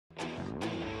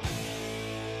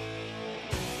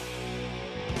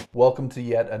Welcome to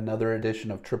yet another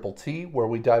edition of Triple T, where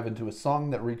we dive into a song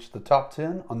that reached the top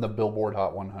 10 on the Billboard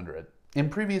Hot 100. In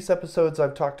previous episodes,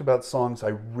 I've talked about songs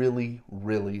I really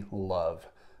love.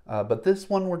 But this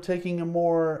one, we're taking a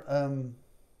more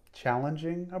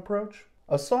challenging approach.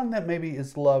 A song that maybe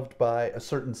is loved by a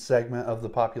certain segment of the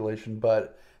population,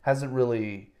 but hasn't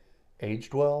really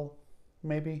aged well,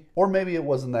 maybe? Or maybe it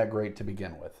wasn't that great to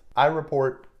begin with. I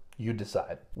report, you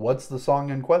decide. What's the song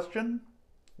in question?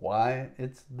 Why,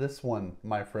 it's this one,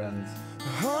 my friends.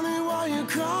 Honey, why you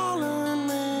calling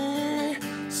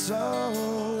me so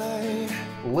late?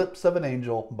 Lips of an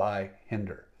Angel by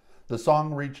Hinder. The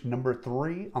song reached number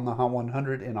 3 on the Hot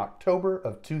 100 in October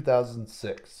of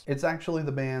 2006. It's actually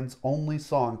the band's only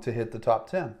song to hit the top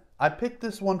 10. I picked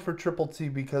this one for Triple T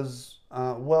because,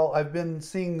 well, I've been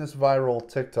seeing this viral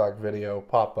TikTok video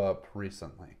pop up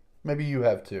recently. Maybe you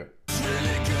have too. It's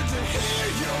really good to hear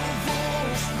your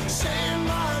voice saying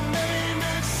my name.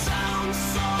 It sounds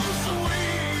so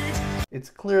sweet. It's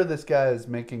clear this guy is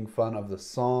making fun of the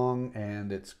song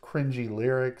and its cringy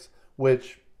lyrics,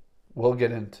 which we'll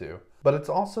get into. But it's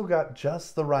also got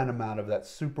just the right amount of that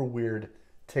super weird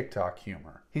TikTok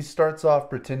humor. He starts off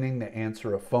pretending to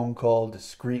answer a phone call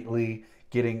discreetly,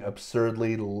 getting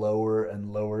absurdly lower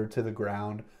and lower to the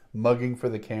ground, mugging for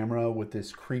the camera with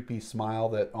this creepy smile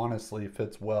that honestly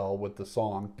fits well with the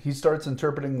song. He starts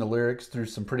interpreting the lyrics through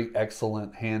some pretty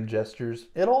excellent hand gestures.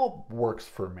 It all works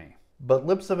for me. But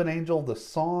Lips of an Angel, the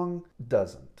song,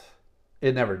 doesn't.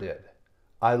 It never did.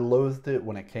 I loathed it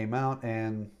when it came out,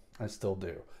 and I still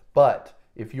do. But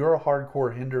if you're a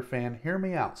hardcore Hinder fan, hear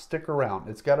me out. Stick around.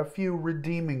 It's got a few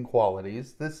redeeming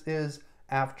qualities. This is,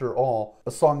 after all,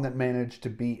 a song that managed to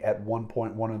be at one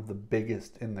point one of the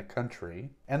biggest in the country.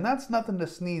 And that's nothing to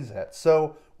sneeze at.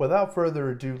 So without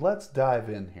further ado, let's dive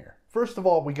in here. First of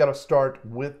all, we got to start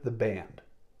with the band,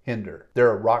 Hinder.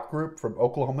 They're a rock group from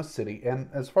Oklahoma City, and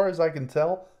as far as I can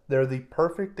tell, they're the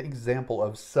perfect example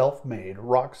of self-made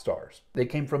rock stars. They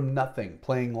came from nothing,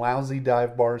 playing lousy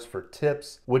dive bars for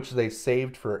tips, which they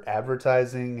saved for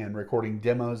advertising and recording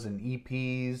demos and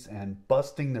EPs and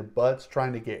busting their butts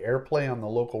trying to get airplay on the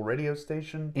local radio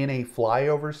station in a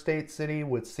flyover state city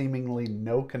with seemingly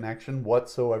no connection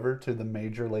whatsoever to the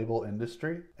major label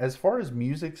industry. As far as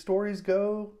music stories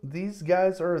go, these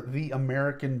guys are the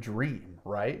American dream,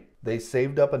 right? They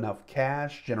saved up enough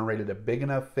cash, generated a big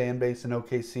enough fan base in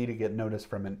OKC to get notice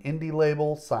from an indie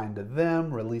label, signed to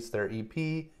them, released their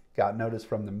EP, got notice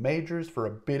from the majors for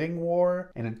a bidding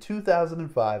war, and in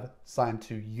 2005 signed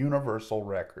to Universal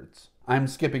Records. I'm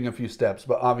skipping a few steps,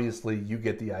 but obviously you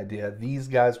get the idea. These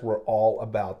guys were all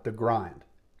about the grind.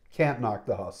 Can't knock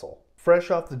the hustle.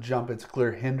 Fresh off the jump, it's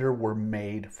clear Hinder were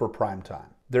made for primetime.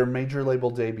 Their major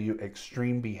label debut,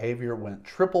 Extreme Behavior, went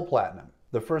triple platinum.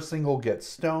 The first single, Get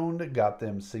Stoned, got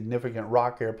them significant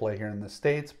rock airplay here in the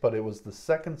States, but it was the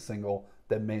second single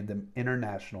that made them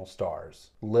international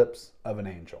stars, Lips of an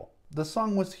Angel. The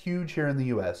song was huge here in the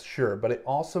US, sure, but it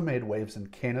also made waves in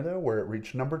Canada, where it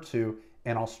reached number 2,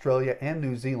 and Australia and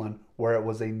New Zealand, where it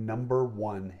was a number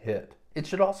 1 hit. It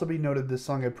should also be noted this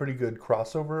song had pretty good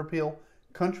crossover appeal.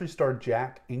 Country star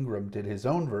Jack Ingram did his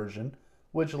own version,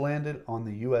 which landed on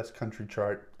the US country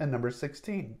chart at number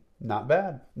 16. Not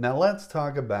bad. Now let's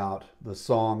talk about the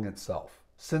song itself.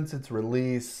 Since its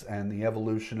release and the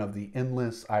evolution of the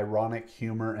endless ironic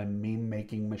humor and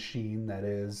meme-making machine that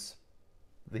is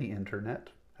the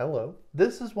internet, hello.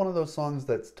 This is one of those songs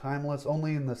that's timeless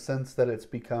only in the sense that it's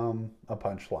become a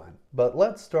punchline. But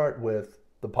let's start with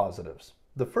the positives.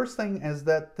 The first thing is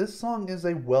that this song is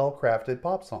a well-crafted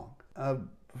pop song,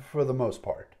 for the most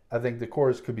part. I think the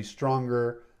chorus could be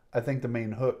stronger. I think the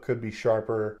main hook could be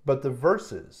sharper, but the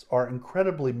verses are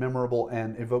incredibly memorable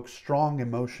and evoke strong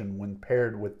emotion when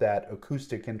paired with that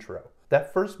acoustic intro.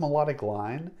 That first melodic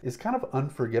line is kind of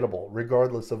unforgettable,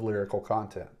 regardless of lyrical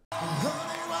content.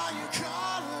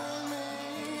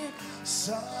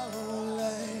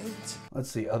 Let's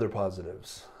see, other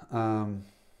positives.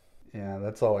 Yeah,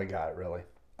 that's all I got, really.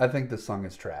 I think this song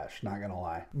is trash, not gonna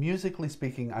lie. Musically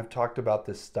speaking, I've talked about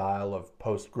this style of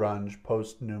post-grunge,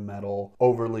 post-nu metal,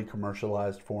 overly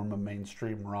commercialized form of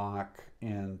mainstream rock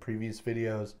in previous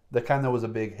videos. The kind that was a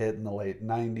big hit in the late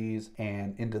 90s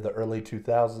and into the early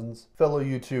 2000s. Fellow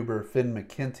YouTuber Finn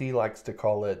McKenty likes to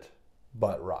call it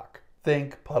butt rock.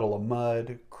 Think Puddle of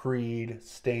Mudd, Creed,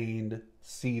 Stained,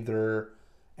 Seether,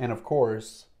 and of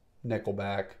course,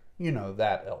 Nickelback. You know,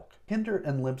 that ilk. Hinder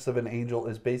and Lips of an Angel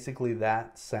is basically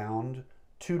that sound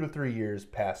 2 to 3 years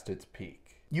past its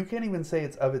peak. You can't even say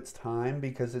it's of its time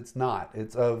because it's not.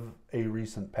 It's of a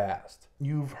recent past.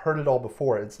 You've heard it all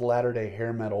before. It's latter-day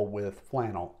hair metal with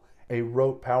flannel. A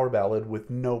rote power ballad with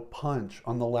no punch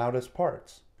on the loudest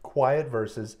parts. quiet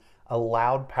verses, a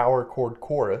loud power chord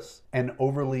chorus, an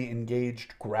overly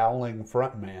engaged growling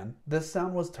frontman. This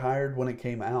sound was tired when it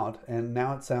came out, and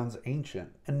now it sounds ancient.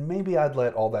 And maybe I'd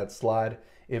let all that slide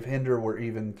if Hinder were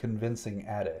even convincing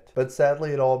at it. But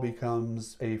sadly, it all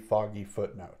becomes a foggy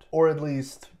footnote. Or at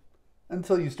least,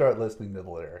 until you start listening to the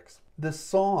lyrics. This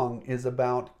song is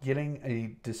about getting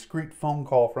a discreet phone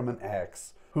call from an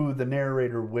ex who the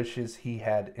narrator wishes he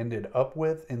had ended up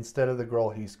with instead of the girl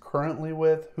he's currently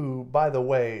with, who, by the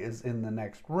way, is in the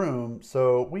next room,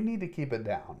 so we need to keep it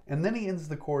down. And then he ends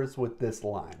the chorus with this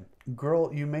line: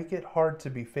 "Girl, you make it hard to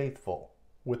be faithful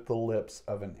with the lips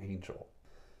of an angel."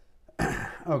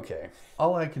 Okay,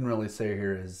 all I can really say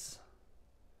here is,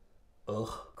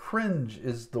 ugh. Cringe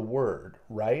is the word,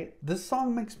 right? This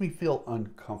song makes me feel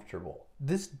uncomfortable.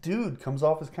 This dude comes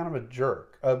off as kind of a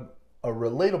jerk, a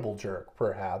relatable jerk,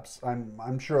 perhaps.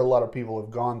 I'm sure a lot of people have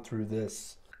gone through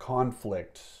this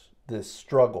conflict, this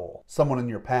struggle. Someone in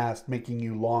your past making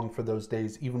you long for those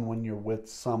days even when you're with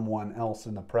someone else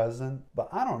in the present. But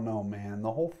I don't know, man.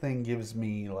 The whole thing gives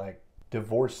me like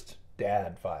divorced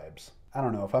dad vibes. I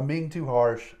don't know. If I'm being too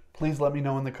harsh, please let me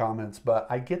know in the comments, but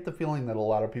I get the feeling that a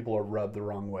lot of people are rubbed the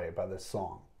wrong way by this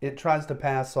song. It tries to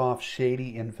pass off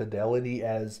shady infidelity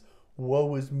as,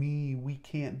 woe is me, we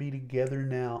can't be together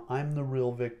now, I'm the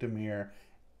real victim here,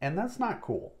 and that's not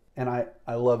cool. And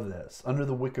I love this. Under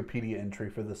the Wikipedia entry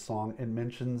for this song, it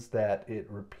mentions that it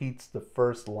repeats the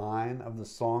first line of the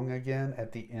song again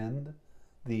at the end.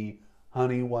 The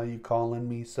honey, why you calling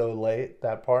me so late,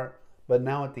 that part. But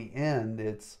now at the end,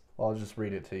 it's, I'll just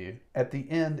read it to you. At the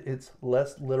end, it's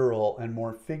less literal and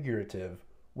more figurative,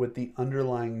 with the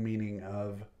underlying meaning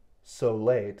of so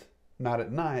late, not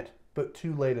at night, but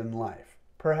too late in life,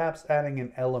 perhaps adding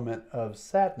an element of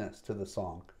sadness to the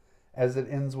song, as it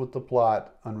ends with the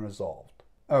plot unresolved.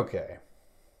 Okay,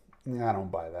 I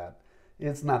don't buy that.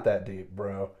 It's not that deep,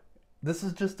 bro. This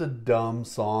is just a dumb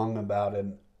song about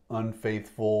an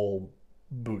unfaithful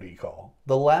booty call.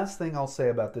 The last thing I'll say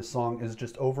about this song is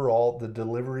just overall the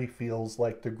delivery feels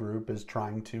like the group is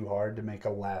trying too hard to make a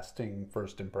lasting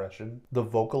first impression. The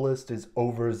vocalist is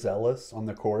overzealous on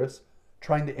the chorus,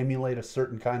 trying to emulate a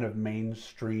certain kind of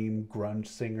mainstream grunge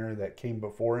singer that came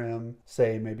before him,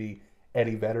 say maybe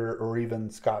Eddie Vedder or even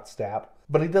Scott Stapp.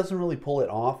 But he doesn't really pull it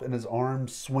off, and his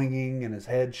arms swinging and his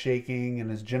head shaking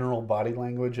and his general body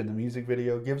language in the music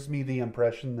video gives me the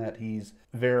impression that he's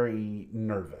very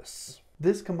nervous.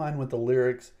 This, combined with the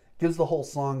lyrics, gives the whole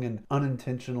song an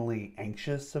unintentionally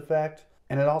anxious effect,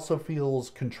 and it also feels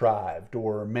contrived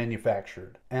or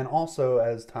manufactured. And also,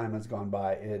 as time has gone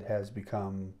by, it has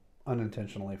become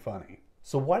unintentionally funny.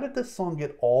 So why did this song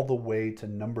get all the way to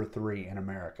number 3 in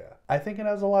America? I think it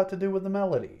has a lot to do with the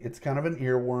melody. It's kind of an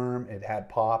earworm. It had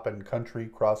pop and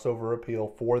country crossover appeal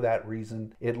for that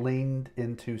reason. It leaned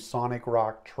into sonic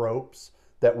rock tropes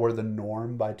that were the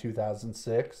norm by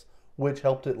 2006. Which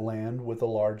helped it land with a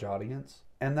large audience.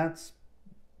 And that's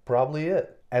probably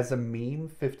it. As a meme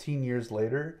 15 years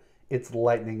later, it's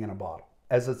lightning in a bottle.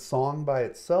 As a song by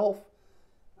itself,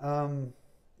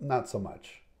 not so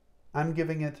much. I'm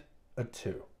giving it a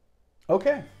 2.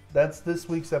 Okay, that's this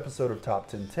week's episode of Top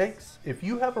 10 Takes. If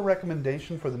you have a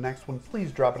recommendation for the next one,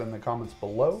 please drop it in the comments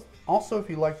below. Also, if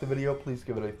you liked the video, please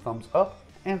give it a thumbs up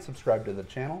and subscribe to the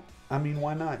channel. I mean,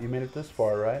 why not? You made it this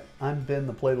far, right? I'm Ben,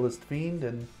 the Playlist Fiend,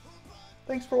 and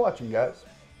thanks for watching, guys.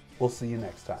 We'll see you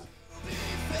next time.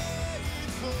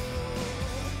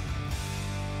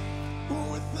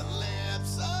 With the